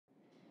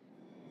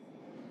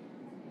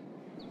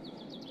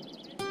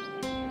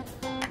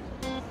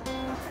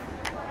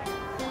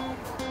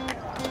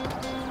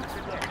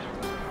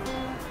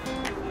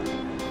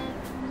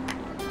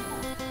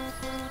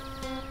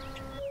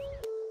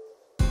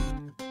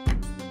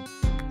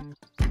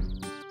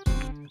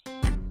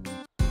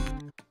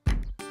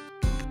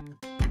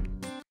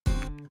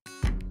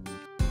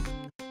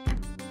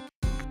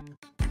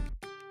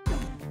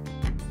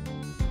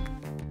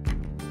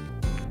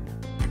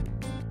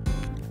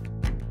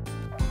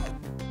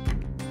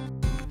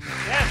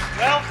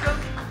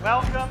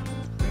welcome.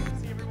 Great to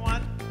see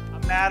everyone.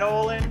 I'm Matt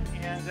Olin,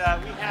 and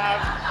we have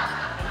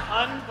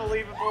an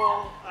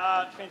unbelievable,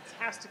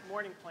 fantastic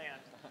morning planned.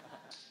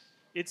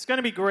 It's going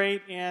to be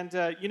great,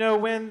 and you know,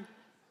 when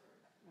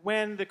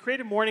the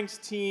Creative Mornings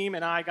team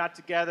and I got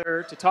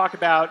together to talk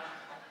about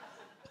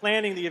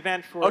planning the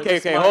event for Okay,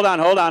 month,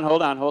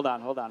 hold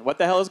on. What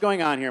the hell is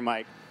going on here,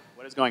 Mike?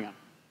 What is going on?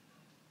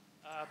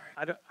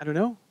 I don't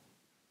know,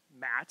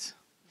 Matt.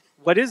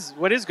 What is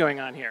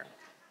going on here?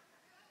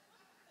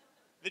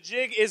 The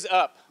jig is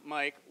up,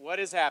 Mike. What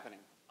is happening?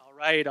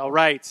 All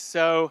right.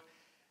 So,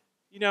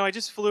 you know, I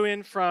just flew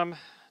in from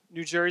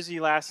New Jersey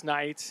last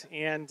night,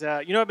 and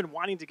you know, I've been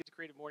wanting to get to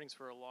Creative Mornings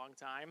for a long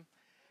time,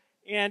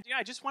 and yeah,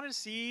 I just wanted to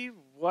see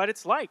what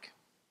it's like.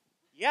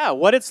 Yeah,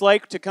 what it's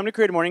like to come to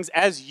Creative Mornings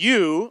as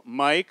you,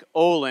 Mike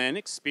Olin,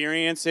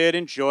 experience it,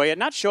 enjoy it,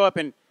 not show up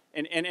and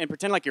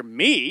pretend like you're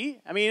me.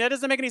 I mean, that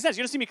doesn't make any sense.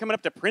 You don't see me coming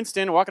up to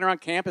Princeton, walking around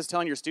campus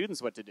telling your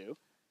students what to do.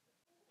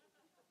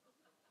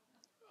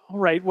 All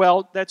right,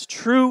 well, that's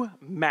true,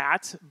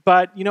 Matt,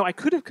 but, you know, I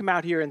could have come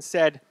out here and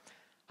said,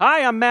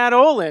 hi, I'm Matt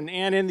Olin,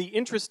 and in the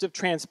interest of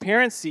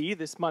transparency,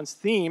 this month's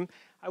theme,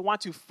 I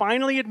want to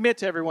finally admit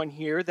to everyone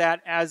here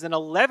that as an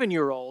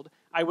 11-year-old,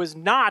 I was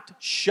not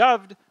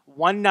shoved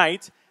one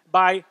night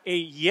by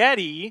a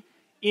Yeti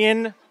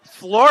in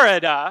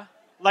Florida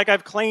like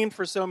I've claimed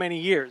for so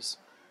many years.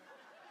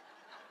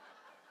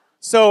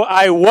 So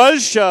I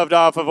was shoved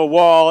off of a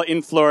wall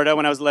in Florida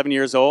when I was 11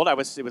 years old. It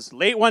was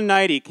late one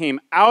night. He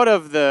came out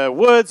of the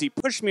woods. He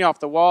pushed me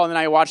off the wall, and then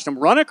I watched him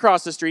run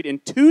across the street in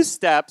 2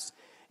 steps.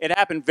 It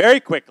happened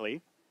very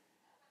quickly,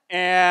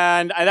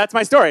 and that's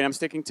my story, and I'm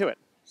sticking to it.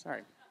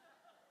 Sorry.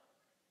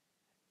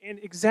 And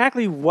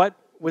exactly what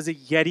was a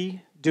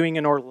Yeti doing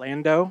in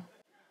Orlando?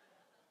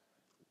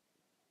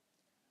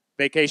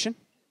 Vacation?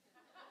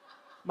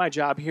 My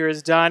job here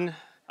is done.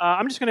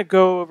 I'm just going to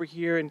go over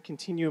here and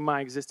continue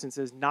my existence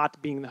as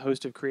not being the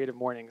host of Creative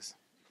Mornings.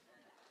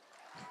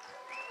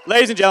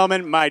 Ladies and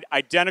gentlemen, my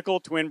identical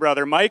twin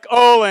brother, Mike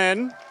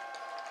Olin.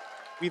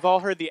 We've all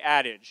heard the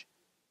adage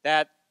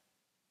that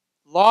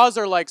laws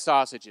are like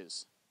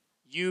sausages.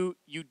 You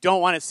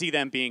don't want to see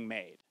them being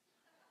made.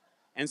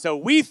 And so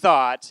we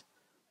thought,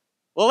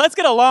 well, let's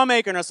get a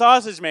lawmaker and a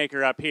sausage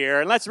maker up here,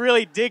 and let's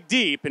really dig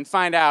deep and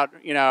find out,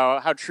 you know,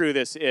 how true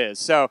this is.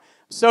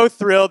 So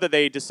thrilled that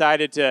they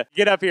decided to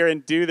get up here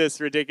and do this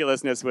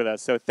ridiculousness with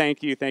us. So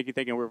thank you.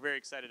 We're very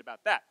excited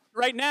about that.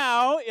 Right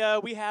now,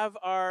 we have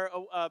our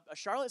a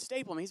Charlotte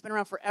staple. I mean, he's been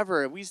around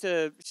forever. We used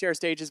to share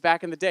stages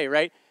back in the day,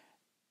 right?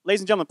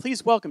 Ladies and gentlemen,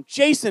 please welcome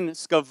Jason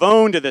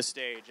Scavone to the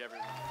stage,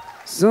 everyone.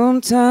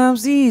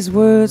 Sometimes these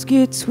words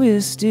get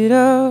twisted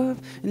up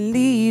and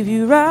leave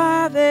you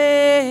right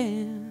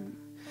there.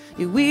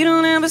 Yeah, we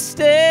don't ever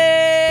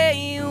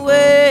stay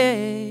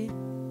away.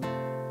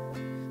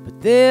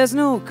 There's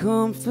no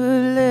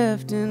comfort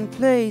left in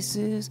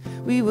places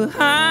we were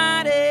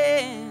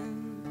hiding.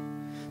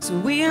 So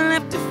we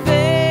left to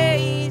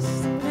face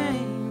the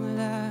pain, but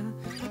I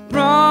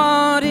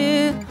brought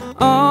it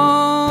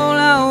all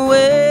our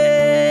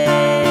way.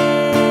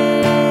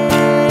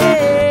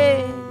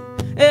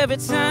 Every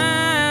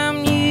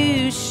time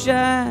you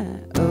shy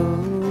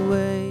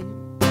away,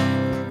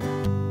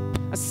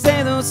 I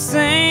say those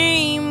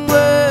same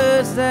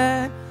words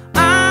that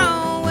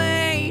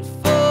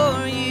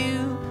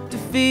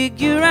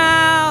figure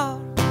out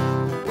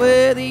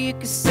whether you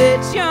could set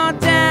your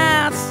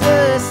doubts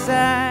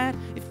aside.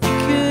 If you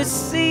could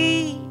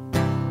see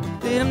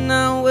that I'm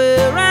not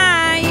where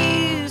I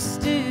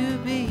used to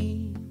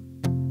be,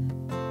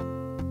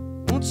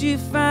 won't you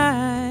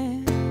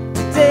find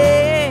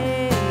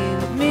today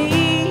with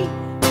me?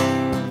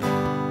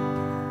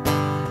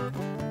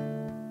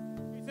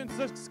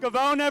 Jason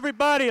Scavone,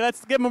 everybody.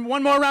 Let's give him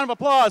one more round of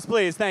applause,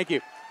 please. Thank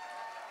you.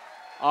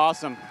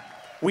 Awesome.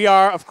 We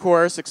are, of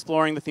course,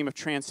 exploring the theme of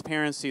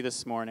transparency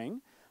this morning.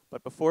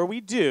 But before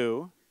we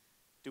do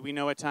we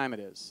know what time it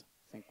is?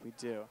 I think we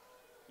do.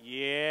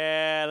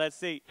 Yeah, let's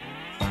see.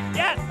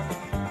 Yes!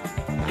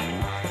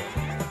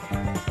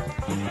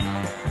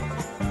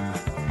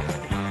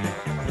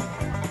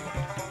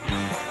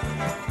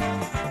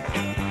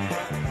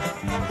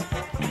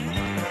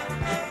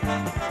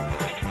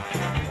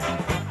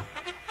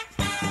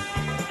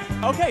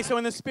 Okay, so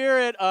in the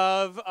spirit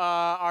of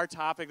our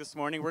topic this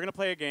morning, we're going to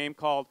play a game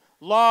called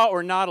Law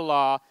or Not a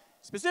Law,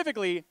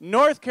 specifically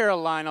North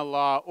Carolina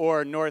law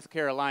or North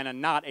Carolina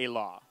not a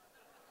law.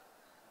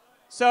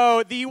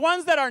 So the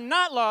ones that are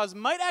not laws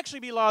might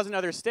actually be laws in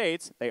other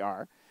states. They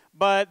are,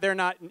 but they're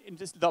not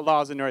just the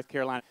laws in North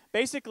Carolina.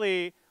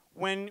 Basically,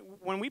 when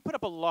we put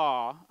up a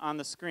law on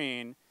the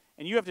screen,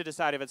 and you have to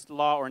decide if it's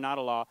law or not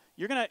a law,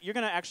 you're gonna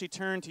actually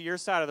turn to your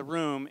side of the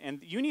room,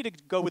 and you need to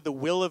go with the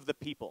will of the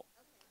people.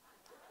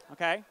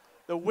 Okay?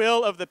 The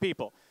will of the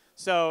people.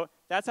 So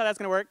that's how that's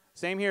going to work.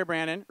 Same here,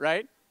 Brandon,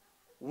 right?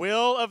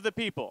 Will of the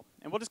people.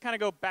 And we'll just kind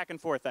of go back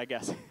and forth, I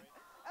guess.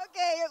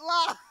 Okay,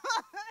 law.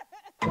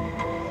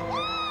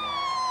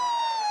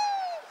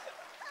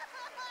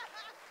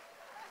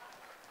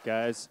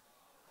 Guys,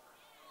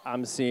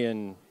 I'm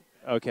seeing,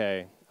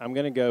 okay, I'm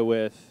going to go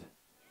with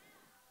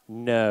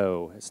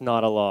No, it's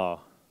not a law.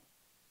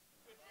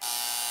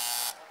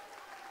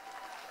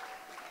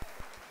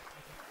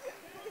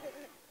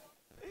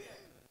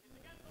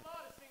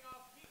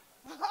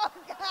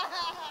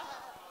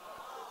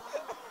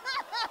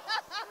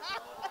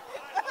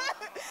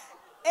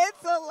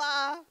 It's a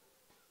lie.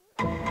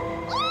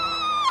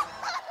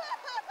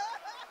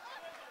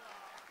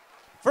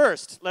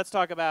 First, let's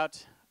talk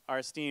about our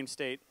esteemed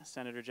state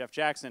Senator Jeff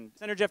Jackson.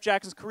 Senator Jeff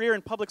Jackson's career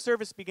in public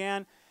service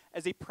began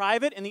as a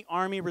private in the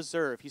Army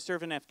Reserve. He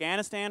served in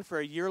Afghanistan for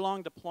a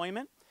year-long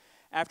deployment.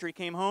 After he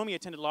came home, he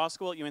attended law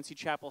school at UNC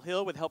Chapel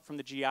Hill with help from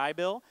the GI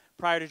Bill.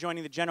 Prior to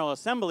joining the General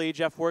Assembly,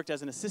 Jeff worked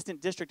as an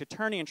assistant district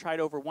attorney and tried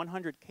over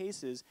 100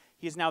 cases.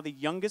 He is now the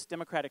youngest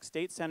Democratic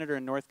state senator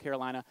in North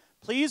Carolina.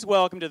 Please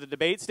welcome to the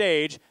debate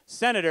stage,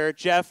 Senator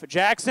Jeff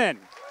Jackson.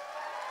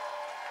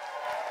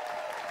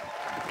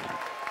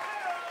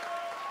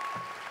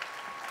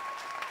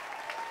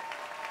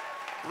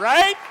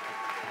 Right?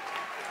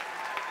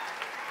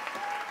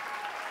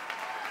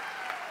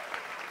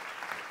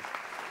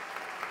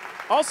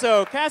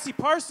 Also, Cassie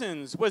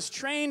Parsons was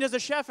trained as a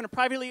chef in a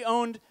privately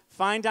owned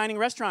fine dining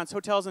restaurants,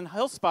 hotels, and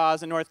health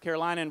spas in North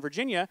Carolina and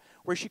Virginia,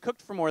 where she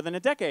cooked for more than a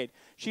decade.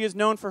 She is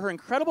known for her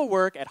incredible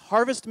work at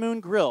Harvest Moon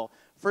Grill,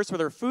 first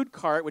with her food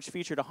cart, which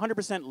featured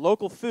 100%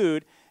 local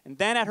food, and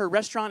then at her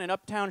restaurant in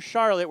Uptown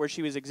Charlotte, where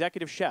she was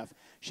executive chef.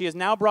 She has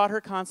now brought her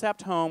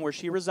concept home where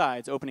she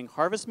resides, opening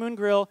Harvest Moon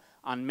Grill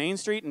on Main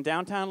Street in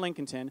downtown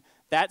Lincolnton,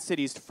 that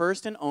city's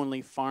first and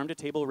only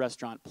farm-to-table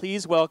restaurant.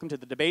 Please welcome to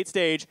the debate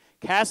stage,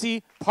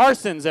 Cassie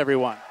Parsons,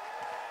 everyone.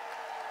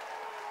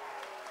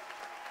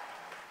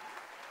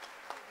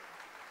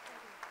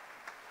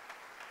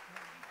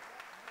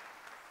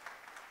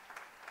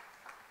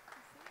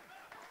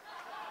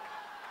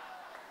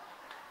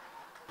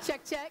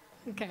 Check, check.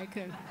 Okay,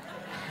 good.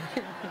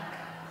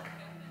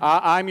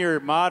 I'm your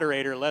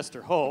moderator,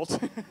 Lester Holt.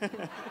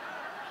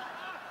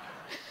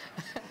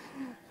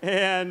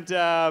 And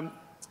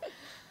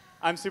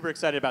I'm super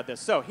excited about this.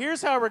 So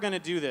here's how we're going to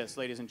do this,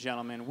 ladies and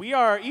gentlemen. We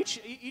are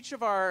each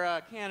of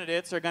our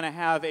candidates are going to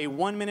have a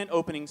 1-minute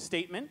opening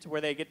statement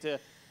where they get to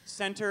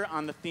center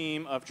on the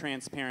theme of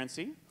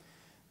transparency.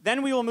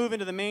 Then we will move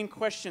into the main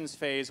questions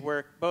phase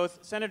where both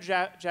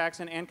Senator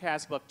Jackson and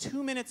Cassie will have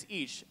 2 minutes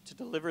each to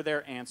deliver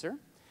their answer.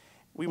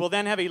 We will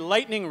then have a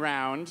lightning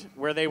round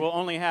where they will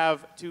only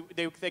have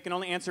they can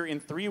only answer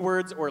in 3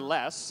 words or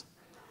less.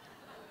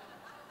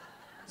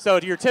 So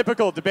your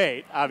typical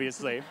debate,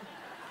 obviously.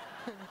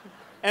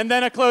 And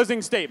then a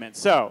closing statement.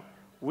 So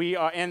we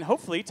are, and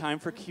hopefully time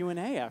for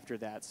Q&A after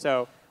that.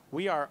 So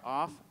we are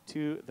off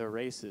to the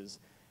races.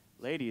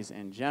 Ladies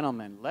and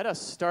gentlemen, let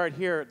us start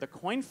here. The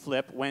coin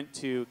flip went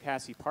to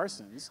Cassie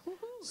Parsons.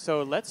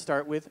 So let's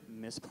start with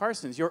Miss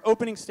Parsons. Your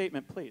opening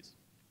statement, please.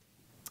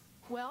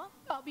 Well,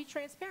 I'll be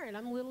transparent.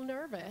 I'm a little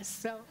nervous.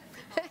 So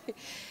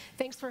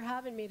thanks for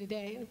having me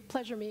today.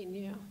 Pleasure meeting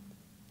you.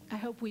 I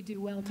hope we do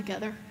well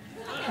together.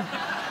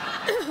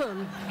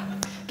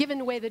 Given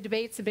the way the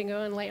debates have been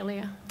going lately,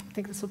 I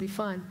think this will be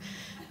fun.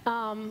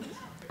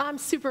 I'm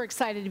super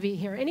excited to be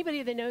here.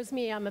 Anybody that knows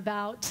me, I'm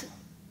about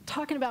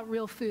talking about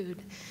real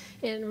food.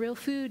 And real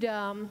food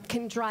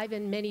can drive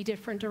in many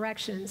different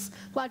directions.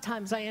 A lot of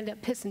times I end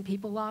up pissing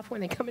people off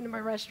when they come into my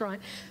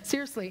restaurant.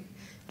 Seriously,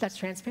 that's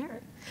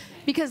transparent.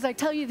 Because I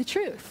tell you the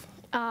truth.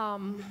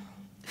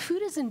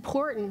 Food is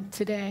important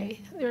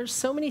today. There's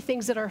so many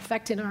things that are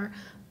affecting our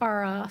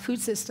food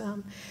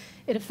system.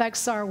 It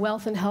affects our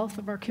wealth and health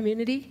of our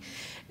community.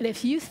 And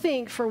if you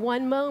think for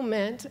one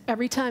moment,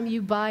 every time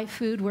you buy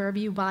food, wherever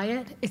you buy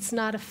it, it's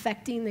not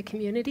affecting the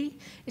community,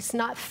 it's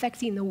not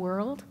affecting the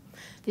world,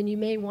 then you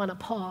may want to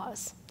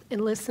pause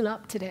and listen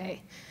up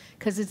today.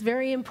 Because it's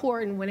very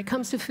important when it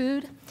comes to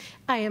food.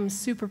 I am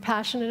super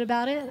passionate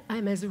about it.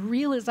 I'm as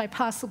real as I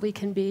possibly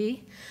can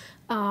be.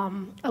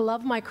 I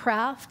love my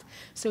craft.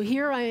 So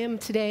here I am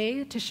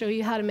today to show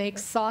you how to make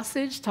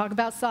sausage, talk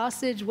about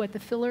sausage, what the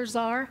fillers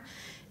are,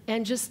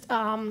 and just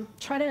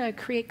try to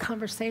create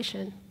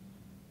conversation.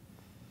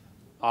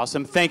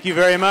 Awesome. Thank you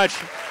very much,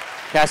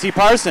 Cassie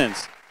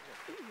Parsons.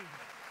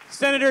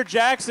 Senator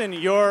Jackson,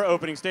 your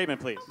opening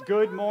statement, please.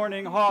 Good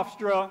morning,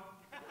 Hofstra.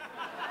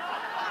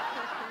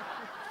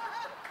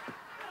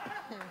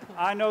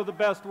 I know the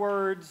best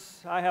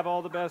words. I have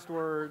all the best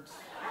words.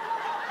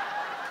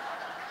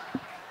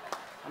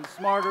 I'm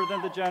smarter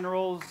than the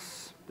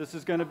generals. This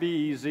is going to be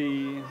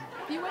easy.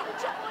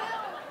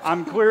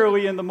 I'm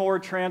clearly in the more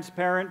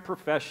transparent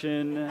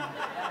profession.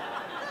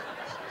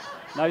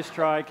 Nice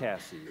try,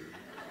 Cassie.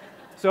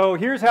 So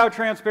here's how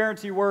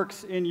transparency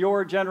works in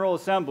your General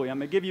Assembly. I'm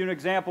going to give you an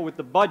example with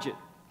the budget.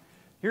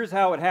 Here's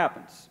how it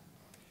happens.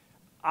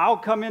 I'll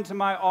come into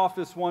my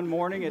office one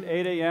morning at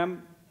 8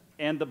 a.m.,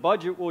 and the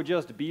budget will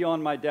just be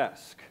on my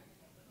desk.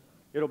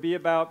 It'll be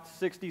about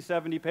 60,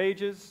 70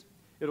 pages.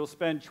 It'll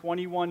spend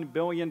 $21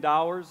 billion,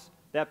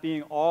 that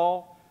being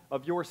all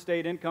of your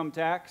state income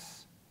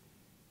tax.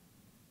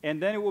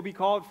 And then it will be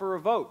called for a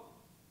vote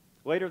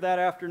later that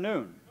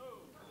afternoon.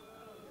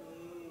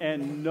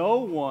 And no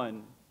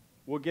one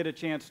will get a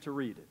chance to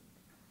read it.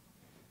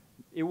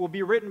 It will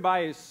be written by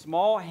a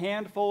small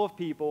handful of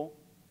people.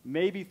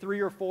 Maybe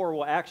 3 or 4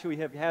 will actually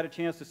have had a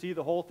chance to see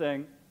the whole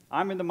thing.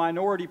 I'm in the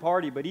minority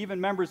party, but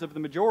even members of the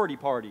majority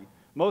party,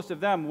 most of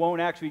them won't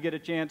actually get a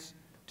chance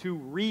to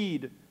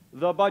read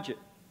the budget,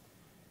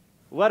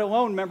 let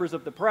alone members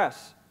of the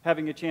press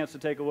having a chance to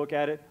take a look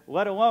at it,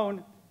 let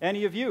alone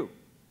any of you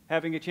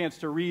having a chance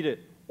to read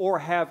it or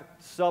have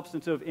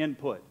substantive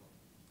input.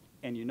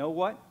 And you know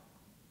what?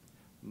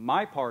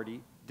 My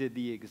party did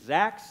the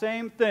exact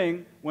same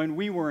thing when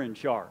we were in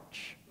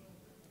charge.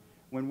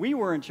 When we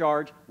were in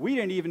charge, we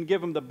didn't even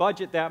give them the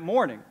budget that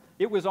morning.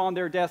 It was on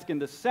their desk in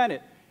the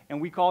Senate, and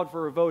we called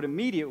for a vote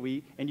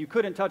immediately, and you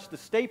couldn't touch the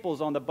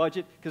staples on the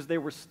budget because they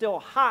were still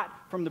hot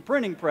from the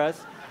printing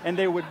press, and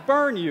they would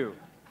burn you.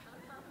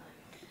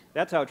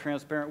 That's how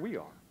transparent we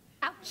are.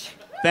 Ouch.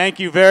 Thank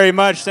you very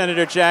much,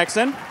 Senator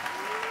Jackson.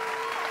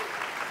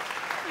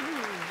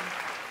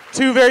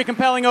 2 very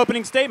compelling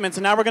opening statements,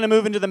 and now we're going to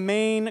move into the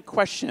main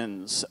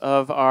questions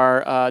of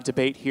our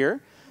debate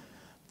here.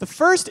 The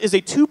first is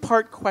a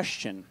 2-part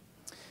question.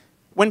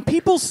 When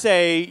people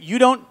say you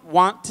don't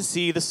want to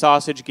see the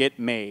sausage get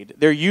made,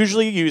 they're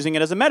usually using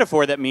it as a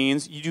metaphor that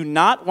means you do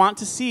not want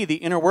to see the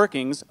inner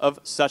workings of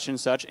such and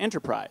such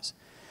enterprise.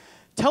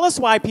 Tell us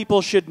why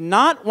people should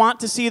not want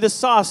to see the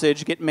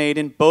sausage get made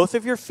in both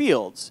of your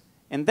fields,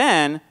 and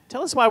then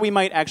tell us why we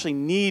might actually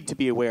need to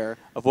be aware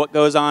of what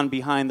goes on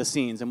behind the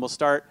scenes. And we'll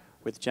start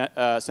with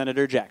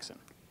Senator Jackson.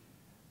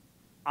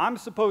 I'm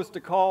supposed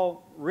to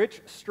call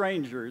rich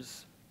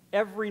strangers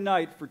every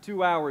night for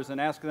 2 hours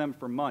and ask them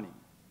for money.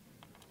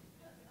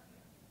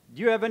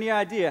 Do you have any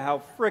idea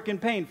how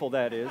frickin' painful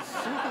that is?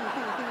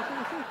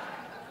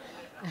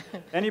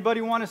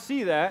 Anybody want to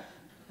see that?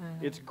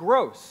 It's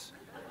gross.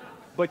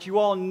 But you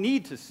all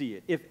need to see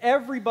it. If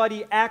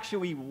everybody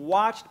actually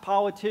watched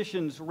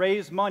politicians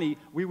raise money,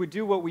 we would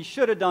do what we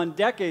should have done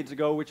decades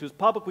ago, which was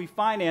publicly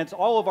finance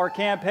all of our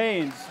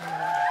campaigns,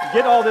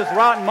 get all this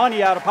rotten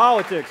money out of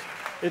politics.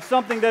 It's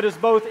something that is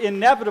both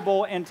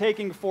inevitable and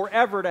taking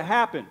forever to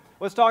happen.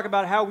 Let's talk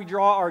about how we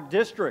draw our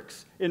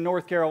districts in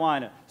North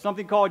Carolina,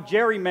 something called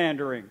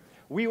gerrymandering.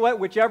 We let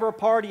whichever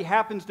party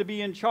happens to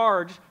be in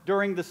charge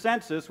during the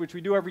census, which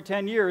we do every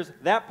 10 years,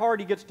 that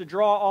party gets to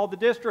draw all the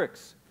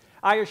districts.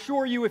 I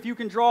assure you, if you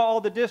can draw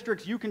all the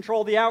districts, you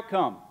control the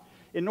outcome.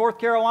 In North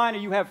Carolina,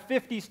 you have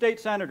 50 state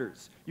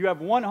senators. You have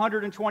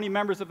 120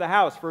 members of the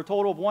House for a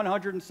total of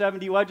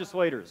 170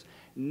 legislators.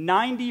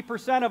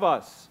 90% of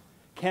us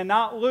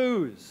cannot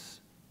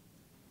lose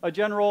a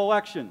general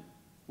election.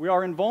 We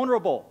are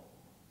invulnerable.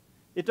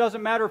 It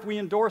doesn't matter if we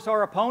endorse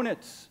our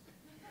opponents.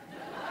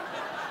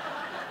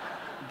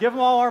 Give them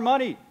all our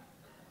money.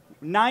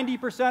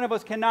 90% of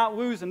us cannot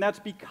lose, and that's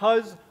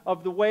because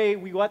of the way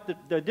we let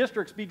the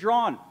districts be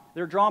drawn.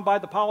 They're drawn by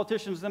the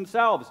politicians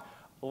themselves.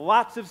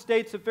 Lots of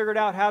states have figured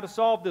out how to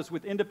solve this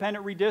with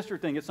independent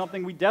redistricting. It's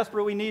something we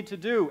desperately need to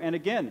do. And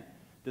again,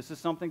 this is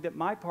something that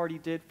my party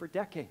did for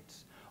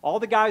decades. All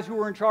the guys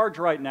who are in charge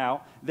right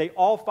now, they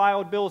all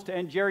filed bills to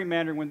end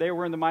gerrymandering when they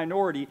were in the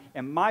minority,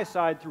 and my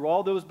side threw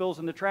all those bills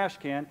in the trash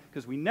can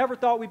because we never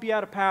thought we'd be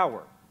out of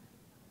power.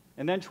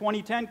 And then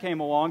 2010 came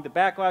along, the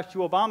backlash to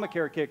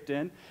Obamacare kicked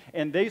in,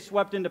 and they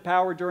swept into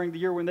power during the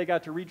year when they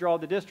got to redraw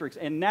the districts.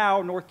 And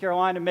now North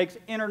Carolina makes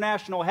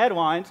international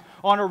headlines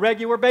on a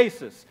regular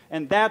basis.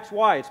 And that's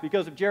why. It's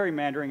because of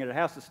gerrymandering, and it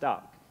has to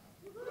stop.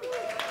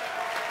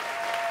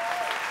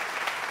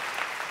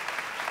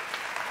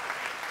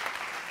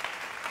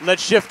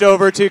 Let's shift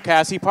over to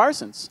Cassie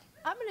Parsons.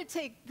 I'm going to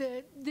take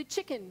the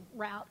chicken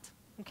route,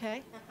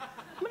 okay?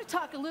 I'm going to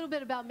talk a little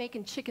bit about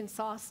making chicken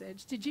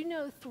sausage. Did you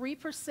know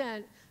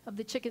 3% of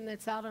the chicken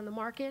that's out on the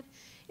market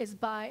is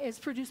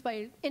produced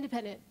by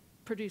independent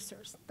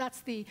producers?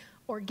 That's the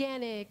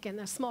organic and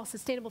the small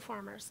sustainable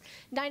farmers.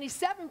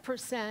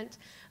 97%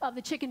 of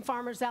the chicken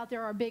farmers out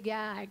there are big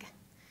ag.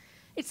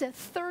 It's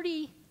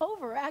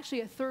over a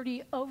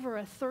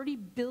 $30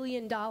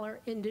 billion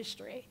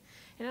industry.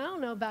 And I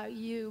don't know about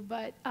you,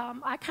 but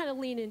I kind of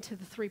lean into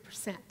the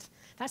 3%.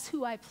 That's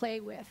who I play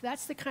with.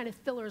 That's the kind of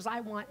fillers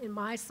I want in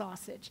my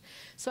sausage.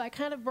 So I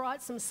kind of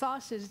brought some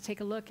sausage to take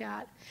a look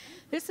at.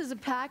 This is a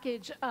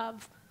package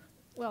of,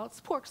 well, it's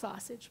pork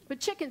sausage,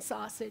 but chicken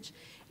sausage.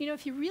 You know,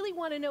 if you really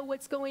want to know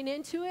what's going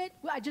into it,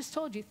 I just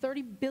told you,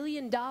 $30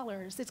 billion.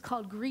 It's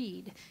called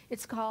greed.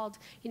 It's called,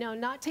 you know,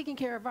 not taking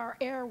care of our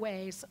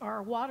airways,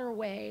 our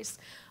waterways,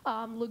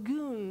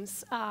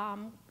 lagoons,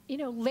 you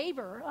know,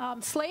 labor,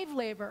 slave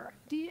labor.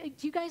 Do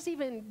you guys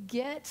even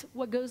get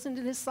what goes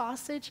into this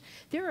sausage?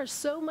 There are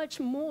so much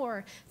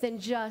more than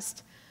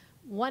just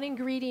one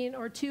ingredient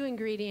or 2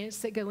 ingredients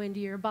that go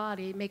into your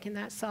body making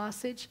that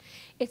sausage.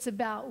 It's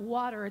about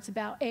water, it's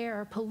about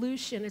air,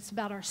 pollution, it's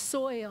about our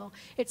soil,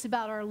 it's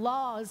about our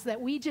laws that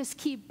we just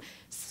keep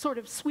sort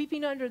of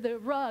sweeping under the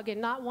rug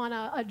and not want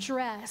to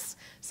address.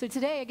 So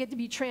today I get to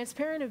be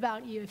transparent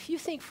about you. If you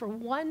think for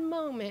one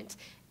moment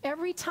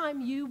Every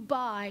time you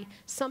buy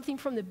something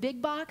from the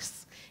big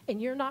box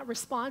and you're not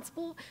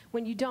responsible,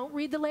 when you don't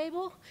read the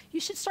label,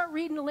 you should start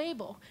reading the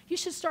label. You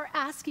should start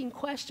asking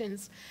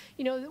questions.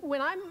 You know,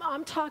 when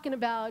I'm talking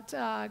about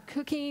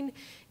cooking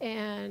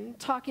and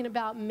talking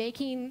about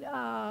making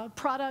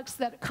products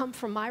that come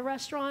from my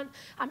restaurant,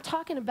 I'm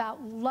talking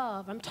about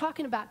love. I'm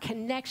talking about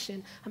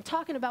connection. I'm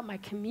talking about my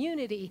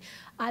community.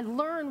 I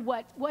learn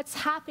what's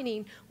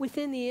happening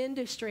within the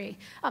industry.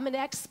 I'm an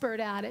expert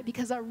at it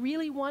because I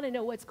really want to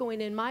know what's going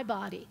in my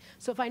body.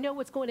 So if I know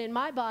what's going in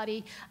my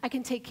body, I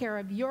can take care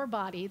of your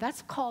body.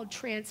 That's called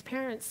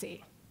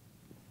transparency.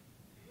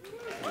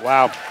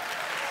 Wow.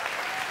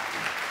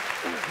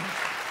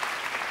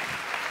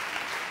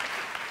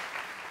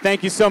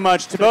 Thank you so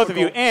much to both of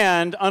you.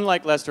 And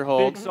unlike Lester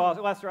Holt, Big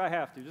sausage. Lester, I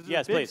have to. This is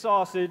yes, a big please.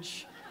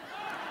 sausage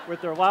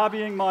with their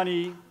lobbying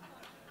money.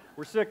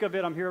 We're sick of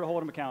it. I'm here to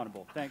hold them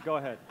accountable. Go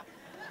ahead.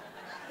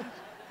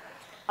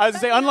 I was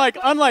going to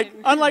say,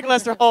 unlike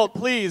Lester Holt,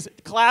 please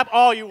clap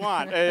all you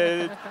want.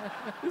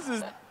 This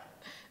is.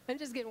 I'm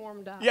just getting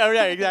warmed up. Yeah,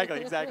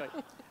 exactly.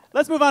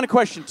 Let's move on to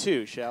question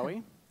 2, shall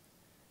we?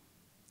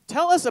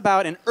 Tell us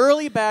about an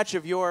early batch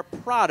of your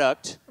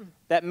product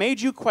that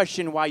made you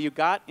question why you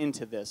got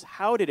into this.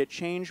 How did it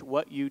change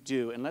what you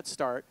do? And let's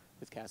start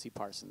with Cassie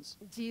Parsons.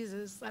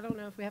 Jesus, I don't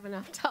know if we have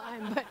enough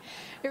time, but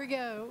here we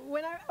go.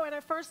 When I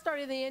first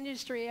started in the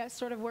industry, I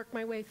sort of worked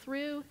my way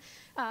through,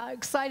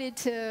 excited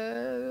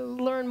to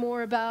learn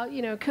more about,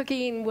 you know,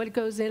 cooking, what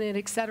goes in it,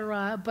 et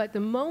cetera. But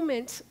the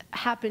moment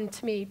happened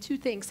to me, 2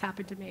 things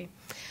happened to me.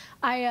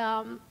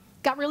 I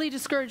got really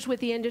discouraged with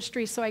the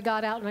industry, so I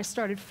got out and I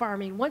started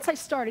farming. Once I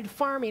started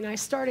farming, I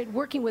started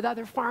working with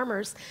other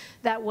farmers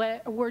that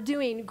were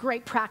doing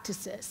great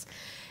practices.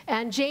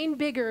 And Jane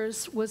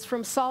Biggers was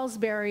from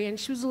Salisbury, and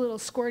she was a little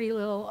squirty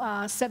little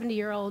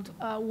 70-year-old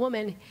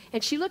woman.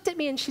 And she looked at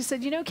me and she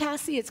said, you know,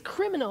 Cassie, it's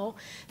criminal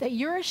that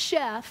you're a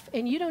chef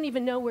and you don't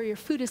even know where your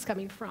food is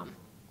coming from.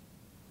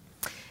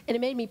 And it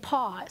made me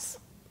pause.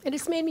 And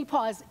it's made me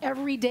pause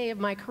every day of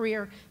my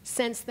career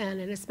since then,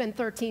 and it's been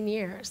 13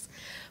 years.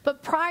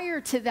 But prior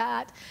to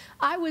that,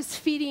 I was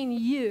feeding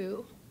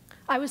you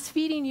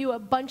a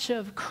bunch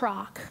of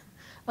crock,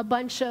 a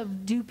bunch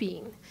of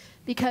duping.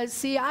 Because,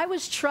 see, I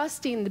was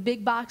trusting the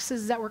big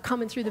boxes that were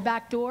coming through the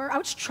back door. I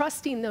was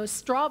trusting those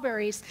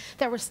strawberries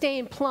that were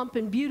staying plump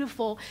and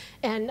beautiful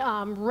and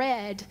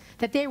red,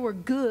 that they were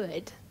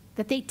good,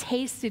 that they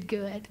tasted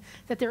good,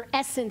 that their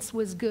essence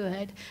was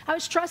good. I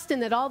was trusting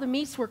that all the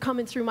meats were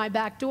coming through my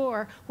back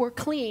door were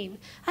clean.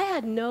 I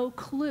had no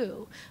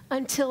clue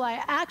until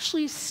I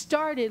actually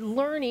started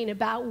learning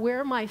about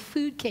where my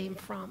food came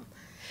from.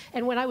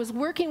 And when I was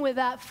working with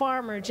that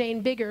farmer, Jane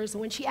Biggers,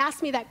 when she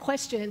asked me that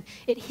question,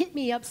 it hit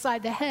me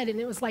upside the head, and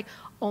it was like,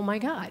 oh my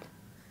God,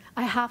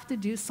 I have to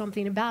do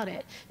something about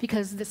it.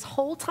 Because this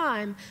whole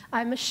time,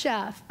 I'm a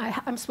chef,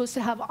 I'm supposed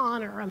to have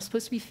honor, I'm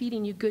supposed to be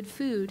feeding you good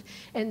food,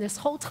 and this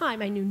whole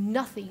time I knew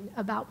nothing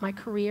about my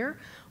career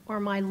or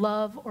my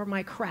love or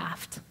my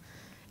craft.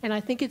 And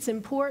I think it's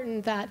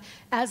important that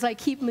as I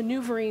keep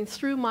maneuvering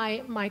through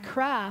my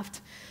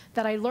craft,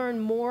 that I learn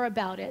more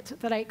about it,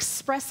 that I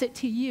express it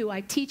to you,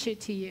 I teach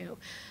it to you.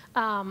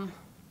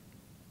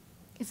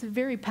 It's a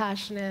very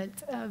passionate,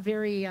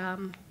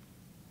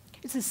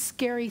 it's a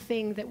scary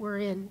thing that we're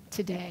in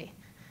today,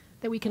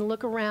 that we can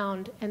look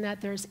around and that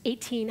there's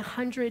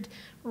 1,800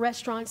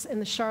 restaurants in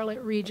the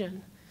Charlotte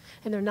region,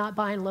 and they're not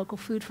buying local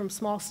food from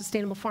small,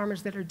 sustainable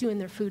farmers that are doing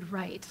their food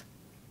right.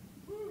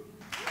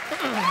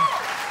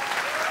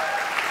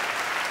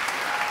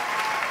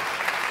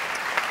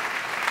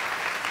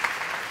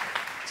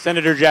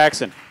 Senator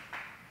Jackson.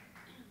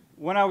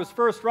 When I was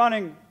first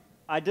running,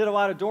 I did a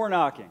lot of door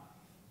knocking.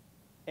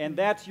 And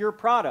that's your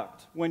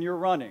product when you're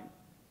running.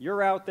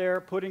 You're out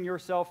there putting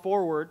yourself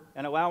forward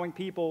and allowing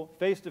people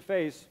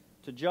face-to-face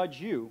to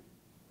judge you.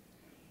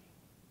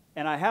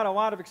 And I had a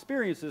lot of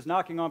experiences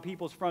knocking on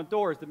people's front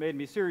doors that made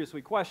me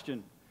seriously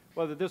question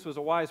whether this was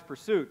a wise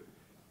pursuit.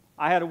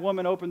 I had a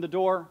woman open the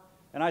door,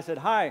 and I said,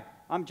 "Hi,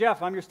 I'm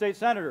Jeff, I'm your state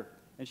senator."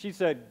 And she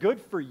said,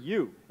 "Good for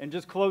you," and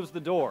just closed the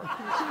door.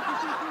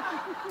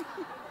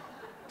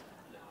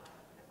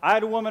 I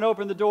had a woman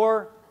open the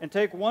door and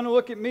take one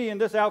look at me in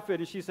this outfit,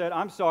 and she said,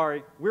 "I'm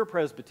sorry, we're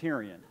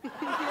Presbyterian,"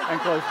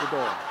 and closed the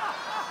door.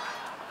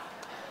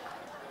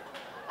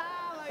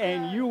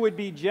 And you would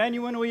be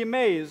genuinely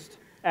amazed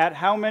at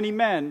how many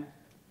men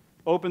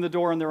open the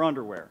door in their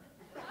underwear.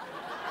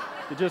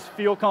 They just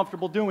feel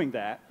comfortable doing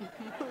that.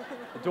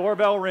 The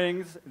doorbell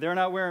rings, they're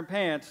not wearing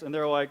pants, and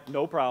they're like,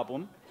 "No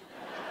problem.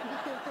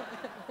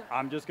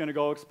 I'm just going to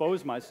go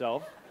expose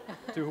myself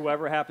to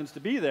whoever happens to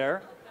be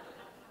there."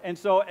 And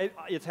so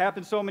it's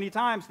happened so many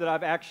times that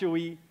I've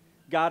actually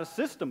got a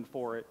system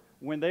for it.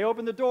 When they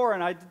open the door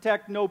and I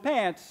detect no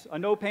pants, a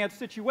no pants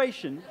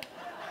situation,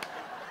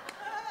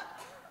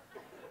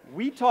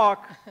 we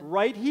talk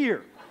right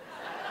here.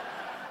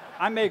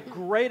 I make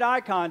great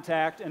eye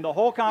contact, and the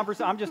whole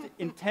conversation, I'm just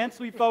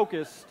intensely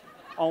focused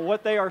on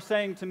what they are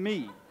saying to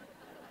me.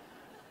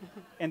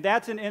 And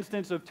that's an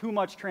instance of too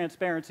much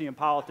transparency in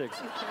politics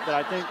that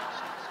I think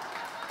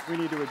we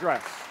need to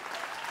address.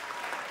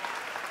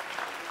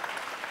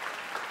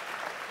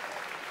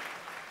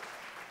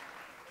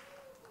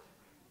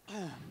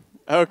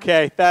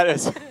 Okay, that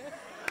is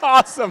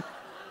awesome.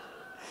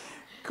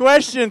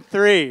 Question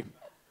 3.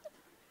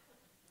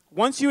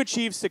 Once you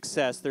achieve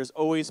success, there's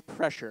always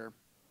pressure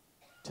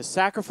to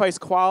sacrifice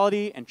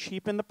quality and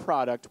cheapen the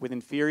product with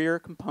inferior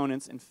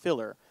components and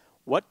filler.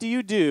 What do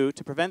you do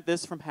to prevent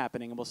this from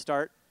happening? And we'll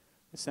start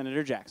with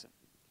Senator Jackson.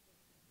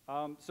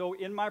 So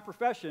in my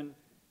profession,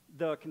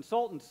 the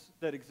consultants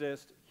that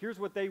exist, here's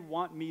what they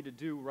want me to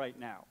do right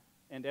now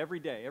and every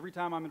day, every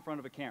time I'm in front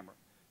of a camera.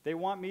 They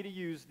want me to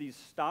use these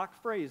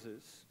stock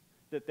phrases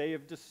that they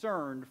have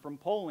discerned from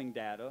polling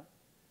data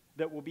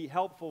that will be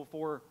helpful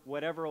for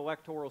whatever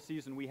electoral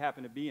season we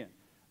happen to be in.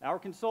 Our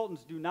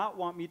consultants do not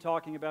want me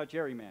talking about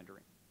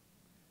gerrymandering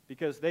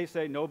because they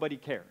say nobody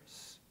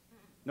cares.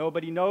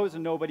 Nobody knows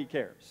and nobody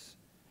cares.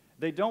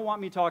 They don't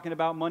want me talking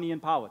about money in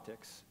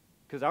politics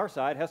because our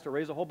side has to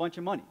raise a whole bunch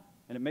of money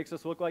and it makes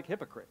us look like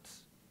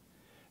hypocrites.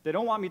 They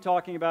don't want me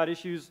talking about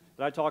issues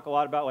that I talk a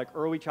lot about, like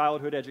early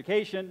childhood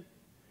education,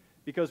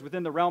 because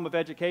within the realm of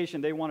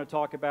education, they want to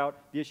talk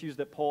about the issues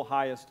that poll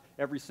highest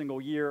every single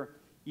year,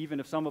 even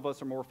if some of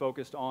us are more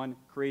focused on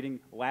creating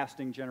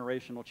lasting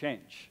generational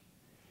change.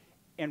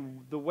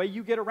 And the way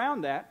you get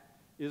around that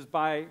is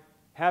by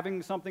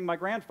having something my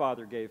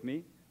grandfather gave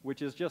me,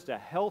 which is just a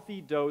healthy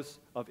dose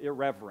of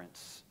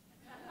irreverence.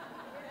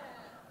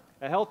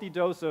 A healthy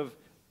dose of,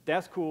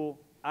 that's cool,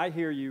 I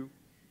hear you,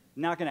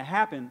 not going to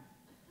happen,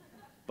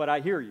 but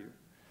I hear you.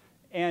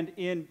 And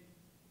in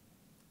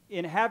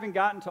having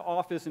gotten to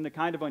office in a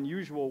kind of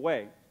unusual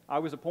way, I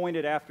was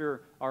appointed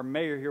after our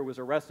mayor here was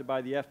arrested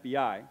by the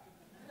FBI.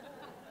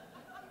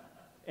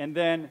 And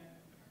then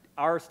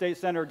our state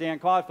senator, Dan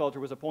Clodfelter,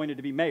 was appointed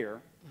to be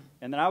mayor.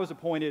 And then I was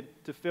appointed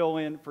to fill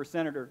in for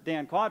Senator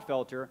Dan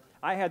Clodfelter.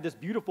 I had this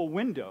beautiful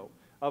window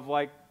of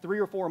like 3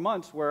 or 4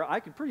 months where I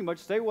could pretty much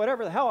say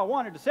whatever the hell I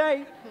wanted to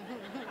say.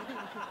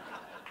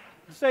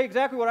 Say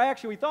exactly what I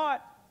actually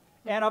thought.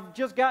 And I've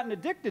just gotten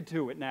addicted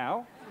to it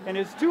now. And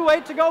it's too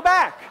late to go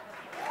back.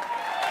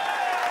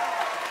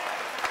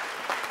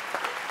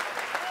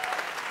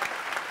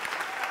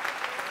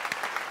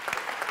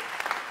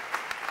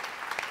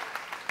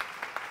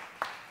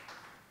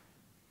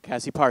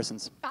 Cassie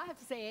Parsons. I have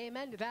to say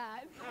amen to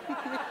that.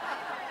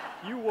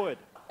 You would.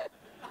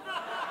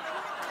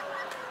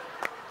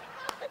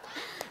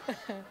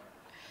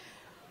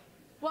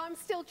 Well, I'm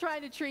still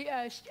trying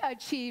to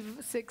achieve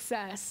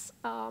success.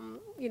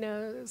 You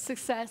know,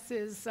 success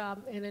is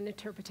in an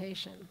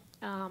interpretation.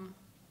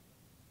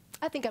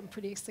 I think I'm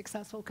pretty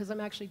successful because I'm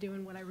actually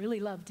doing what I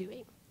really love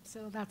doing.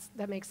 So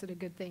that makes it a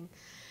good thing.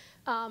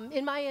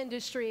 In my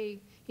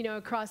industry, you know,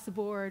 across the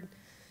board,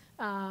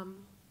 a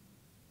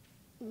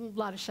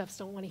lot of chefs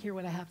don't want to hear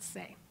what I have to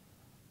say.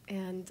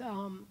 And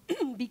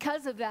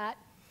because of that,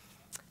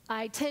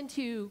 I tend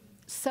to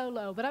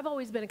solo, but I've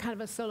always been a kind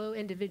of a solo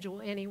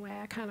individual anyway.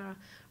 I kind of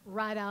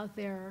ride out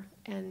there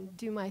and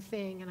do my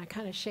thing, and I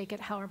kind of shake it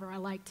however I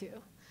like to.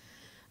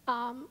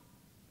 And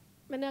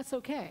that's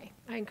okay.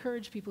 I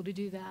encourage people to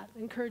do that. I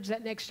encourage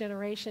that next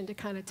generation to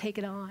kind of take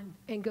it on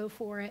and go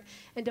for it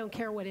and don't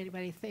care what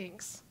anybody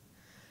thinks.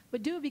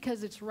 But do it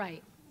because it's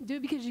right. Do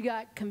it because you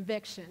got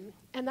conviction.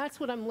 And that's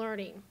what I'm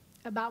learning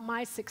about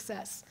my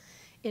success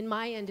in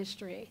my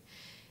industry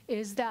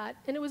is that,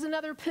 and it was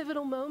another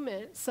pivotal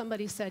moment,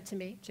 somebody said to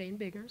me, Jane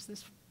Biggers,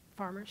 this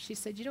farmer, she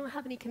said, you don't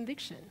have any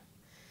conviction.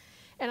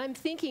 And I'm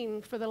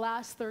thinking for the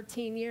last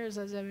 13 years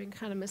as I've been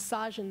kind of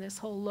massaging this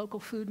whole local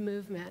food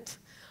movement,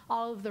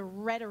 all of the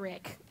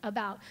rhetoric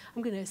about,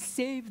 I'm going to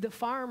save the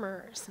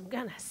farmers, I'm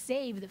going to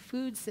save the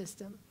food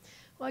system.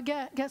 Well,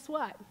 guess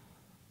what?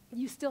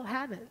 You still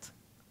haven't.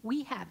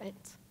 We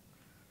haven't.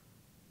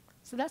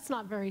 So that's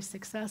not very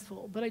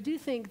successful. But I do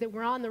think that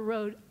we're on the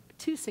road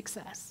to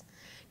success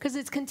because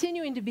it's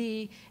continuing to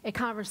be a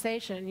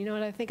conversation. You know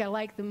what I think I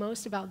like the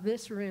most about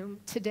this room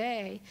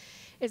today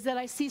is that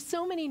I see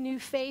so many new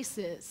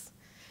faces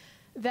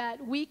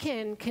that we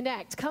can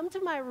connect. Come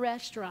to my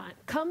restaurant.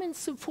 Come and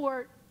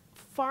support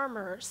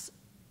farmers,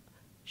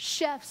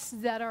 chefs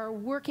that are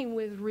working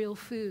with real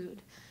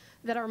food,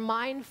 that are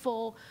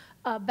mindful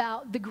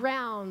about the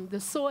ground, the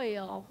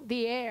soil,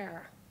 the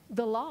air,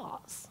 the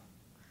laws.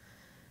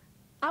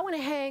 I want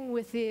to hang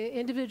with the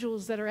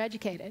individuals that are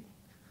educated.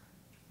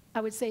 I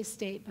would say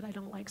state, but I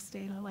don't like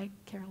state. I like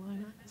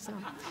Carolina. So,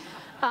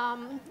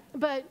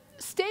 but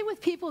stay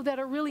with people that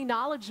are really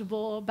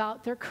knowledgeable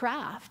about their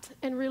craft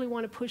and really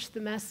want to push the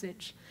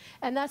message.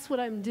 And that's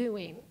what I'm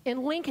doing.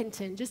 In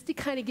Lincolnton, just to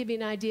kind of give you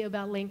an idea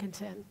about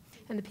Lincolnton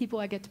and the people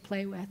I get to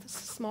play with.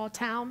 It's a small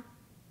town.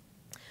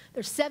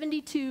 There's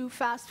 72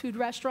 fast food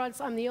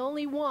restaurants. I'm the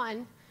only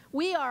one.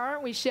 We are,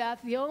 aren't we,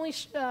 Chef? The only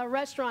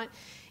restaurant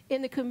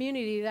in the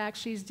community that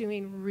actually is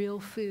doing real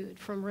food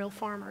from real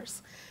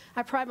farmers.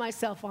 I pride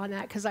myself on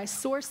that because I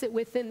source it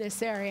within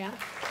this area.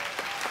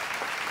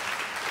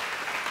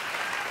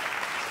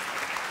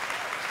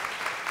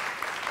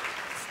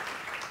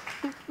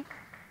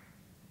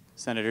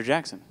 Senator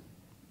Jackson.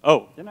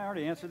 Oh. Didn't I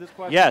already answer this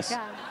question? Yes.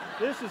 Yeah.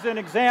 This is an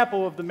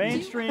example of the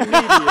mainstream media.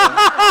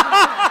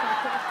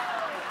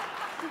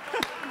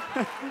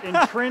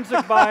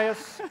 Intrinsic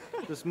bias.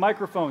 This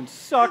microphone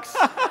sucks.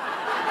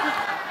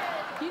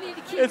 You need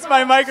to keep It's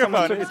my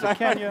microphone. Someone took it to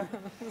Kenya.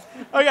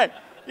 Okay.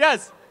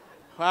 Yes.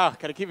 Wow.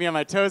 Got to keep me on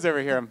my toes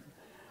over here. I'm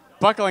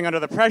buckling under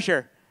the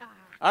pressure.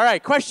 All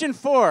right. Question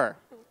 4.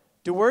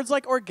 Do words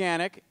like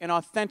organic and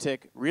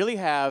authentic really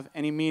have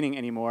any meaning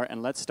anymore?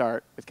 And let's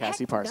start with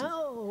Cassie Parsons.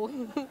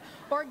 No.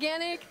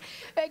 Organic,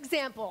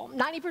 example,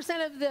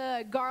 90% of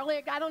the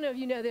garlic, I don't know if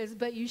you know this,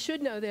 but you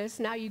should know this.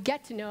 Now you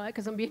get to know it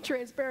because I'm being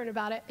transparent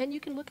about it. And you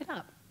can look it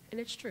up. And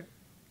it's true.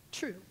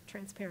 True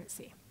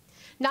transparency.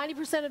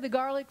 90% of the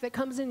garlic that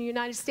comes in the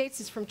United States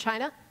is from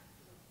China,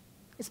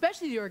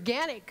 especially the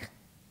organic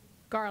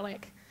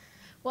garlic.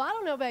 Well, I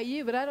don't know about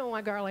you, but I don't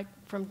want garlic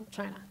from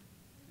China.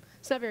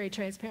 It's not very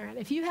transparent.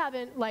 If you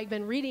haven't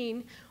been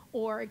reading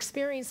or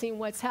experiencing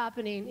what's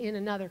happening in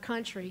another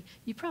country,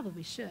 you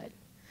probably should.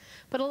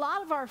 But a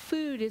lot of our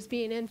food is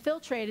being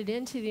infiltrated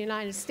into the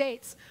United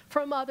States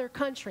from other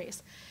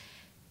countries.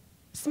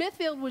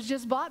 Smithfield was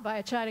just bought by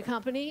a China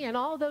company, and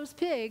all those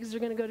pigs are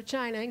going to go to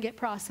China and get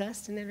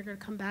processed, and then they're going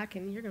to come back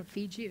and you're going to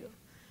feed you.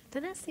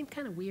 Doesn't that seem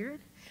kind of weird?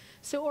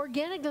 So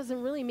organic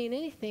doesn't really mean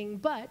anything,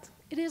 but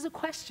it is a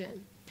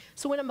question.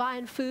 So when I'm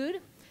buying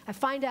food, I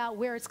find out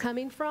where it's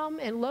coming from,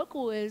 and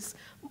local is,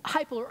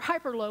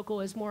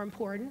 hyper-local is more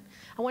important.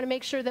 I want to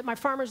make sure that my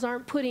farmers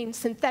aren't putting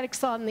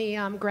synthetics on the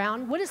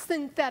ground. What is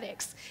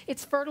synthetics?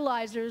 It's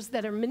fertilizers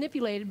that are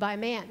manipulated by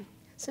man.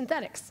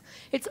 Synthetics.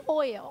 It's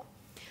oil,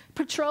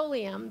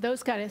 petroleum,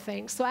 those kind of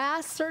things. So I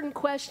ask certain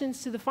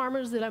questions to the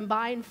farmers that I'm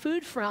buying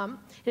food from,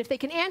 and if they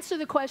can answer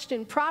the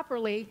question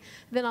properly,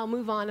 then I'll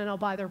move on and I'll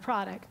buy their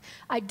product.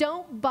 I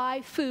don't buy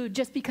food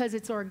just because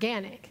it's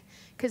organic,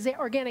 because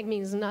organic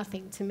means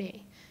nothing to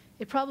me.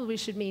 It probably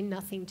should mean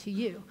nothing to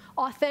you.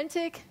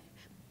 Authentic,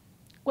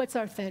 what's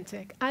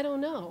authentic? I don't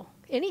know.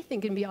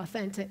 Anything can be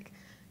authentic.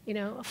 You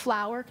know, a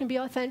flour can be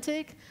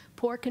authentic,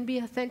 pork can be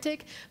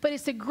authentic, but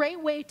it's a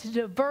great way to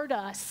divert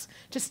us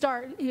to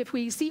start. If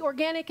we see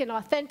organic and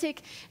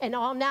authentic and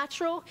all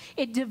natural,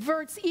 it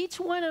diverts each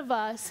one of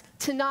us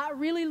to not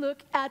really look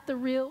at the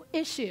real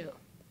issue.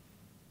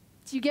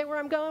 Do you get where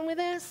I'm going with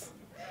this?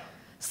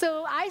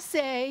 So I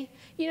say,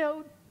 you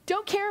know,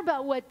 don't care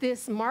about what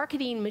this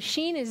marketing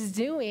machine is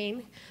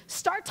doing.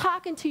 Start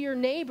talking to your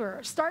neighbor.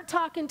 Start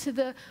talking to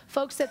the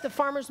folks at the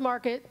farmer's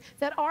market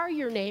that are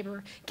your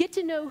neighbor. Get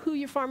to know who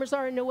your farmers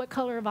are and know what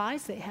color of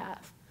eyes they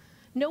have.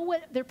 Know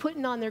what they're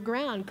putting on their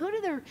ground. Go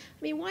to their,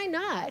 I mean, why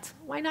not?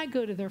 Why not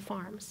go to their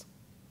farms?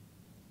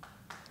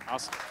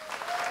 Awesome.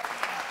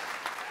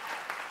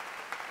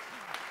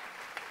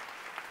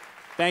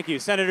 Thank you.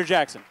 Senator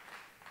Jackson.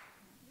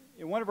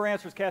 In one of her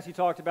answers, Cassie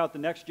talked about the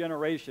next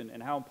generation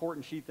and how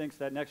important she thinks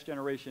that next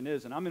generation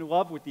is. And I'm in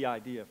love with the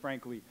idea,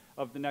 frankly,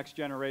 of the next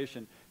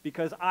generation,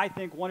 because I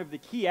think one of the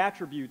key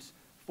attributes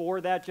for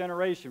that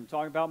generation, we're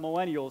talking about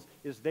millennials,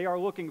 is they are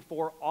looking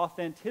for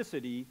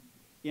authenticity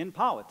in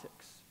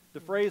politics. The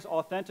phrase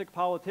authentic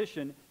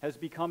politician has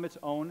become its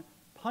own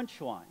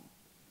punchline.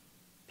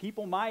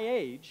 People my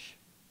age,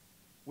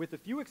 with a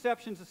few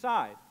exceptions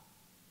aside,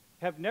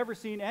 have never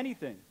seen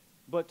anything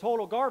but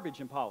total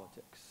garbage in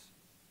politics.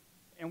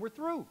 And we're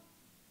through.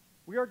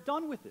 We are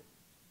done with it.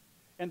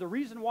 And the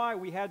reason why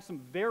we had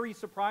some very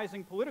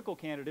surprising political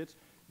candidates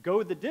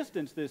go the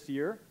distance this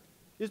year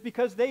is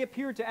because they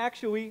appeared to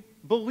actually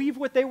believe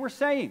what they were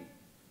saying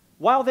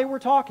while they were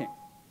talking.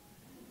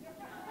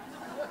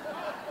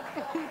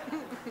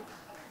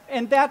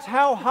 And that's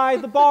how high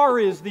the bar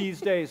is these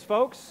days,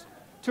 folks.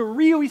 To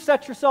really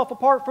set yourself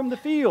apart from the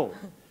field,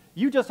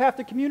 you just have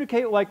to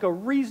communicate like a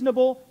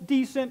reasonable,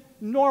 decent,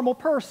 normal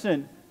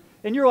person.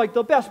 And you're like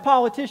the best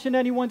politician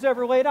anyone's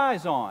ever laid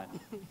eyes on.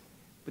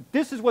 But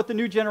this is what the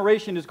new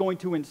generation is going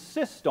to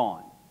insist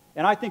on.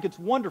 And I think it's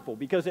wonderful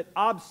because it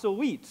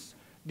obsoletes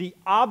the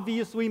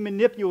obviously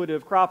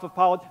manipulative crop of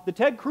politics. The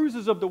Ted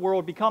Cruzes of the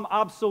world become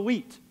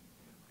obsolete.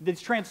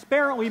 These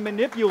transparently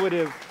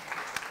manipulative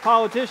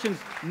politicians,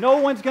 no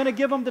one's going to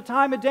give them the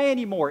time of day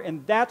anymore.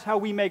 And that's how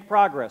we make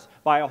progress,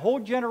 by a whole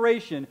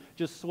generation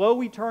just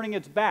slowly turning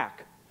its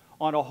back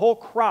on a whole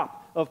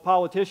crop of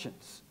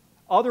politicians.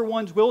 Other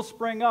ones will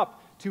spring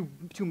up to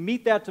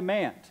meet that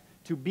demand,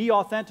 to be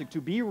authentic,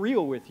 to be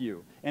real with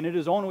you. And it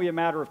is only a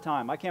matter of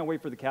time. I can't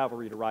wait for the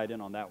cavalry to ride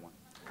in on that one.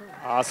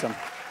 Awesome.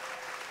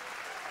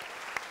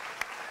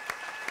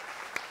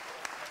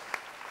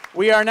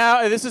 We are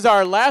now, this is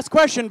our last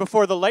question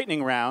before the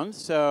lightning round.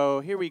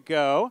 So here we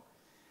go.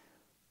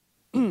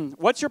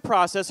 What's your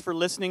process for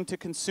listening to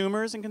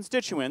consumers and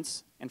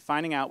constituents and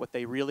finding out what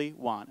they really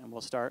want? And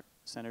we'll start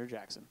Senator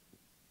Jackson.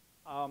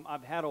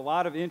 I've had a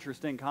lot of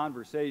interesting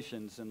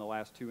conversations in the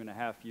last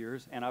 2.5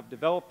 years, and I've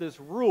developed this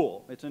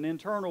rule. It's an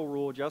internal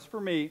rule just for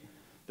me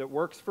that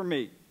works for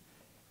me.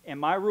 And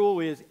my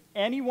rule is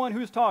anyone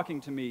who's talking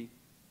to me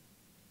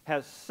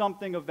has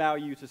something of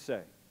value to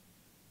say,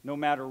 no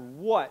matter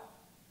what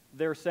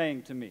they're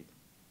saying to me.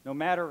 No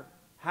matter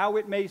how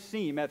it may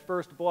seem at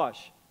first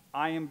blush,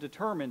 I am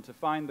determined to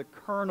find the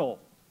kernel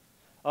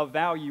of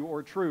value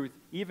or truth,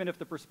 even if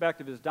the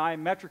perspective is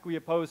diametrically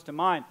opposed to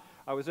mine.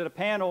 I was at a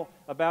panel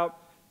about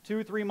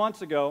 2-3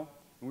 months ago,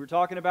 and we were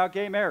talking about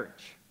gay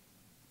marriage.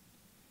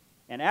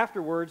 And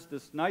afterwards,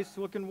 this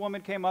nice-looking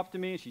woman came up to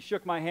me, and she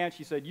shook my hand.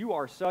 She said, "You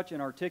are such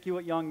an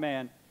articulate young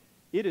man.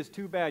 It is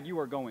too bad you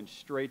are going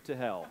straight to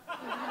hell."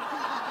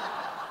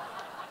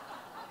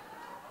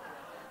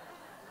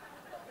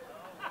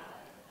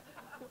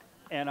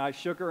 And I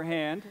shook her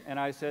hand, and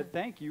I said,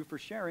 "Thank you for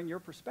sharing your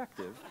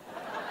perspective."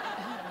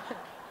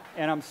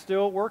 And I'm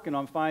still working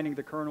on finding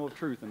the kernel of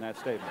truth in that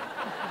statement.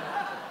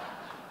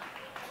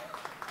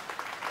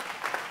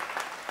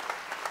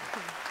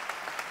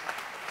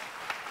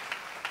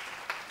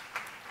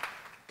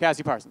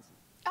 Cassie Parsons.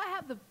 I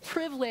have the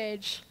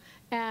privilege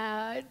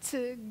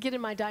to get in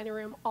my dining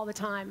room all the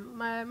time.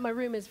 My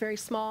room is very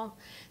small,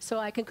 so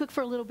I can cook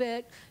for a little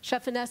bit.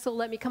 Chef Vanessa will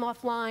let me come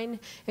offline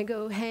and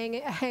go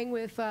hang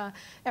with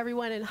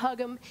everyone and hug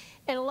them.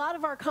 And a lot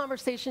of our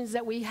conversations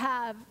that we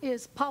have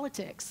is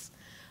politics,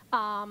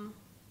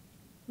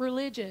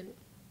 religion,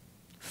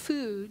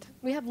 food.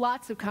 We have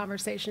lots of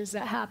conversations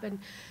that happen.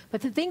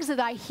 But the things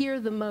that I hear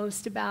the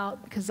most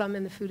about, because I'm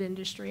in the food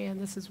industry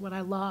and this is what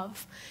I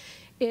love,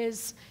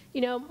 is,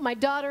 my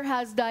daughter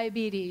has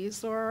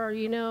diabetes, or,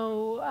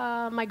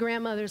 my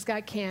grandmother's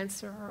got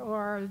cancer,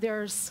 or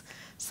there's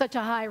such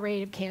a high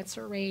rate of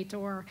cancer rate,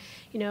 or,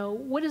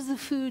 what is the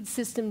food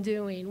system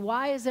doing?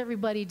 Why is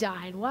everybody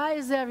dying? Why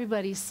is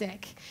everybody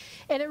sick?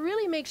 And it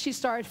really makes you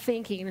start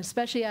thinking,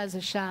 especially as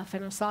a chef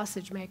and a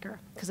sausage maker,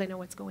 because I know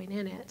what's going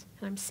in it,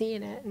 and I'm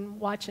seeing it and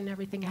watching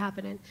everything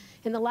happening.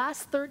 In the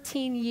last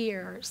 13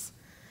 years,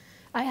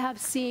 I have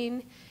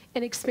seen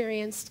and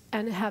experienced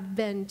and have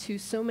been to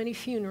so many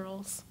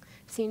funerals,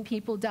 seen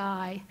people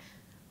die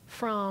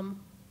from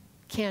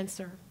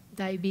cancer,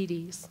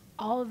 diabetes,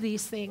 all of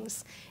these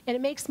things. And it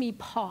makes me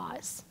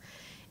pause.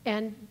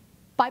 And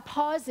by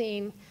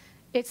pausing,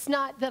 it's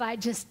not that I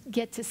just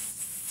get to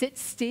sit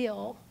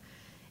still.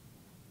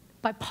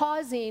 By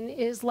pausing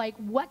is like,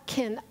 what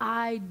can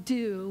I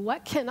do?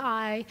 What can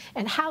I,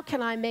 and how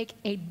can I make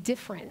a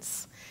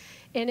difference?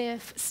 And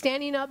if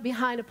standing up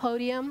behind a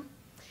podium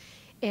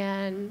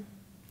and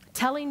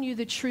telling you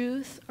the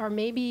truth, or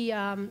maybe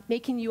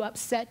making you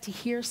upset to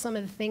hear some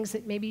of the things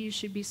that maybe you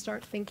should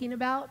start thinking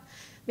about,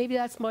 maybe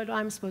that's what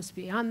I'm supposed to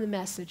be. I'm the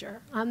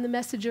messenger. I'm the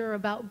messenger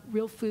about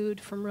real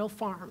food from real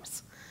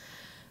farms.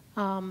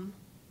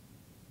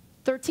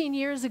 13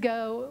 years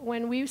ago,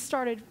 when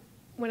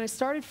I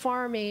started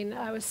farming,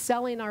 I was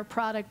selling our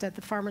product at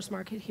the farmers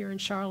market here in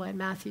Charlotte,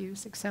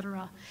 Matthews, et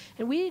cetera.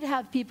 And we'd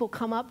have people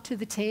come up to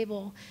the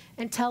table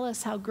and tell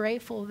us how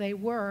grateful they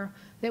were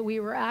that we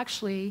were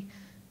actually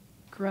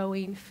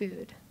growing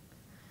food,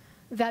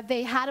 that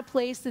they had a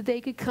place that they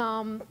could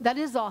come that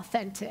is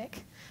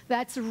authentic,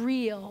 that's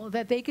real,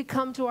 that they could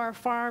come to our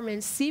farm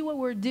and see what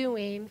we're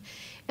doing,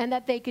 and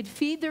that they could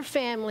feed their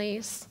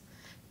families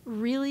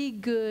really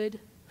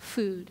good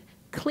food,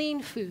 clean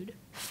food,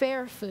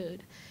 fair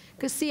food.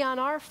 Because see, on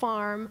our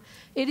farm,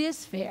 it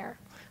is fair.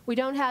 We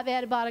don't have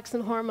antibiotics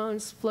and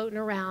hormones floating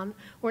around.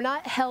 We're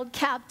not held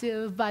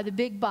captive by the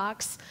big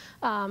box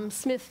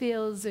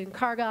Smithfields and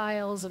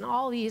Cargiles and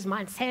all these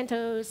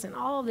Monsantos and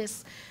all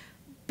this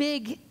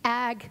big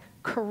ag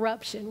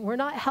corruption. We're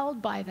not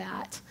held by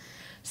that.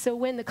 So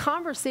when the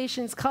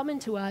conversations come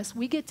into us,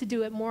 we get to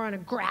do it more on a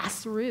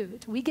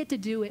grassroots. We get to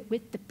do it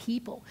with the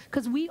people,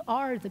 because we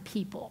are the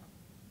people.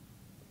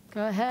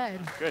 Go ahead.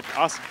 Good,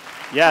 awesome.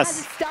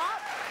 Yes. Stop.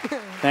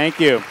 Thank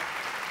you.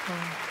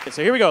 Okay,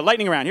 so here we go,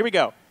 lightning round, here we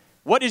go.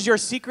 What is your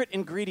secret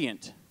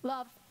ingredient?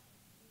 Love.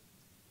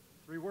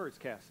 3 words,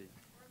 Cassie.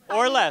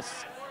 Or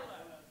less.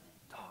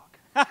 Dog.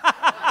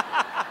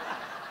 I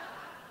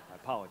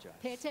apologize.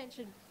 Pay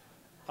attention.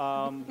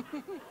 I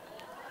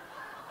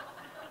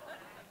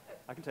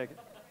can take it.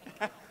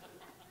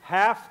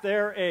 Half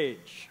their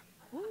age.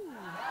 Ooh.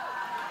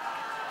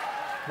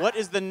 What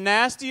is the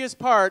nastiest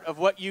part of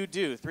what you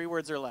do? 3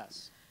 words or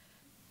less.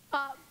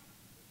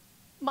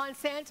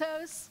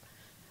 Monsanto's,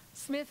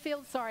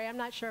 Smithfield, sorry, I'm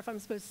not sure if I'm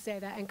supposed to say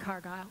that, and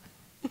Cargyle.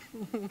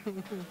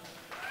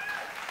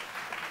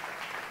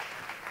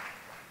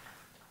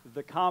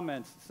 The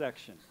comments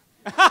section.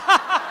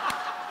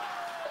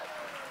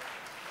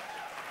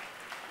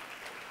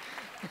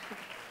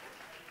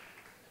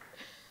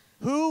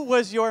 Who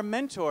was your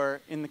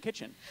mentor in the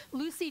kitchen?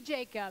 Lucy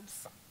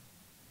Jacobs.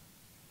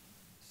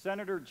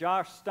 Senator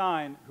Josh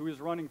Stein, who is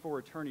running for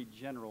Attorney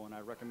General, and I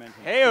recommend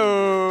him.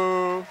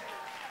 Hey-o.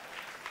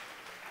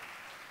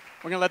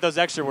 We're going to let those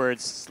extra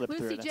words slip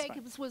through. Lucy That's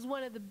Jacobs was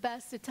one of the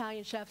best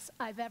Italian chefs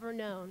I've ever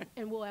known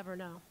and will ever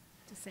know.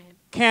 Just saying.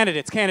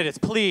 Candidates,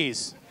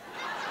 please.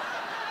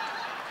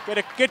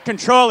 Get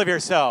control of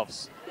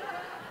yourselves.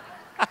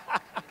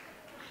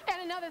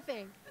 And another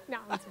thing. No,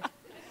 that's it.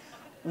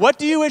 What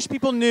do you wish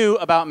people knew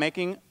about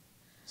making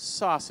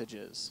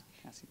sausages?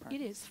 Cassie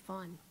Parsons. It is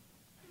fun.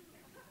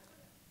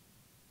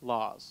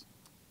 Laws.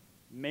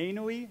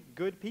 Mainly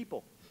good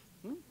people.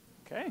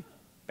 Okay.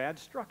 Bad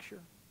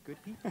structure, good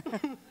people.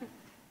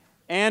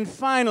 And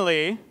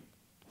finally,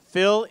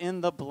 fill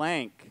in the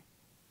blank.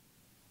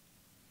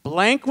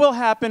 Blank will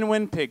happen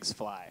when pigs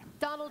fly.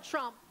 Donald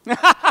Trump. My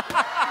answer!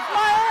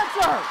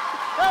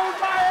 That was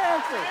my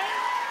answer!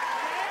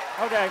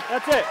 Okay,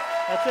 that's it.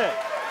 That's it.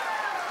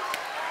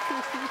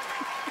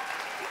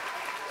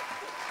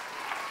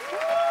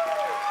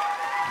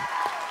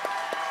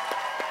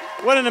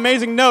 What an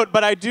amazing note,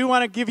 but I do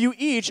want to give you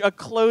each a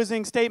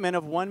closing statement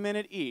of 1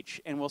 minute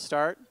each, and we'll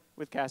start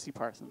with Cassie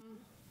Parsons.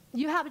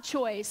 You have a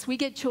choice. We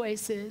get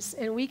choices,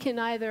 and we can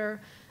either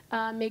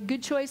make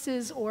good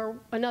choices or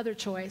another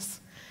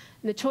choice.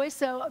 And the choice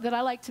that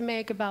I like to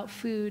make about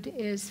food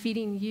is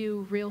feeding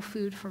you real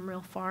food from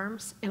real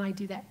farms, and I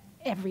do that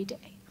every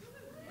day,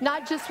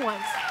 not just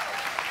once.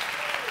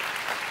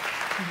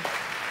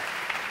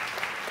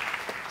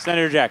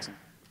 Senator Jackson.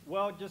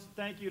 Well, just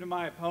thank you to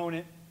my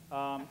opponent.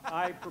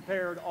 I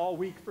prepared all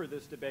week for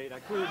this debate. I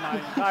cleared my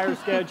entire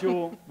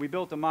schedule. We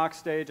built a mock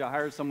stage. I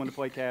hired someone to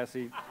play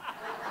Cassie.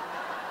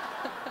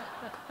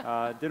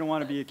 Didn't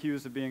want to be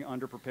accused of being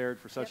underprepared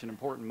for such an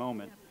important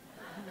moment.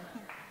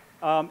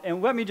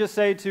 And let me just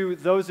say to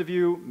those of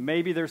you,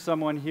 maybe there's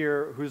someone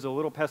here who's a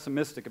little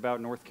pessimistic about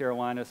North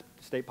Carolina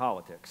state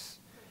politics.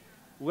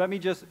 Let me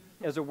just,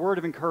 as a word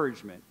of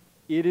encouragement,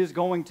 it is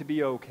going to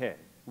be okay.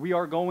 We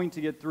are going to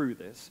get through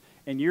this.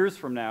 And years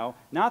from now,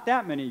 not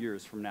that many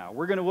years from now,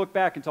 we're going to look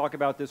back and talk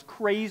about this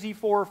crazy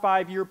 4 or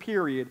 5 year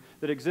period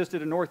that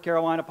existed in North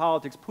Carolina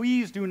politics.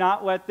 Please do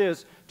not let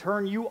this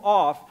turn you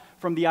off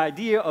from the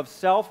idea of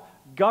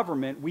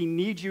self-government. We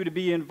need you to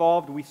be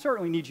involved. We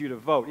certainly need you to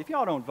vote. If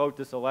y'all don't vote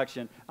this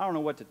election, I don't know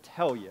what to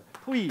tell you.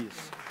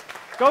 Please,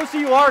 go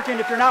see Larkin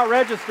if you're not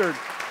registered.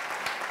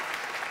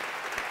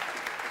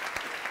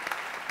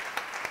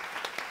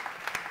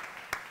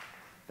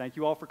 Thank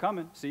you all for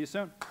coming. See you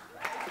soon.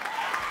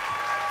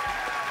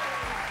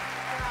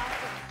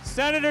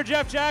 Senator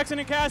Jeff Jackson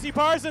and Cassie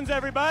Parsons,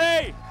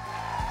 everybody.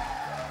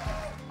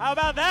 How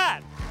about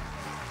that?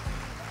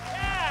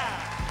 Yeah.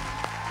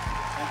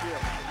 Thank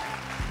you.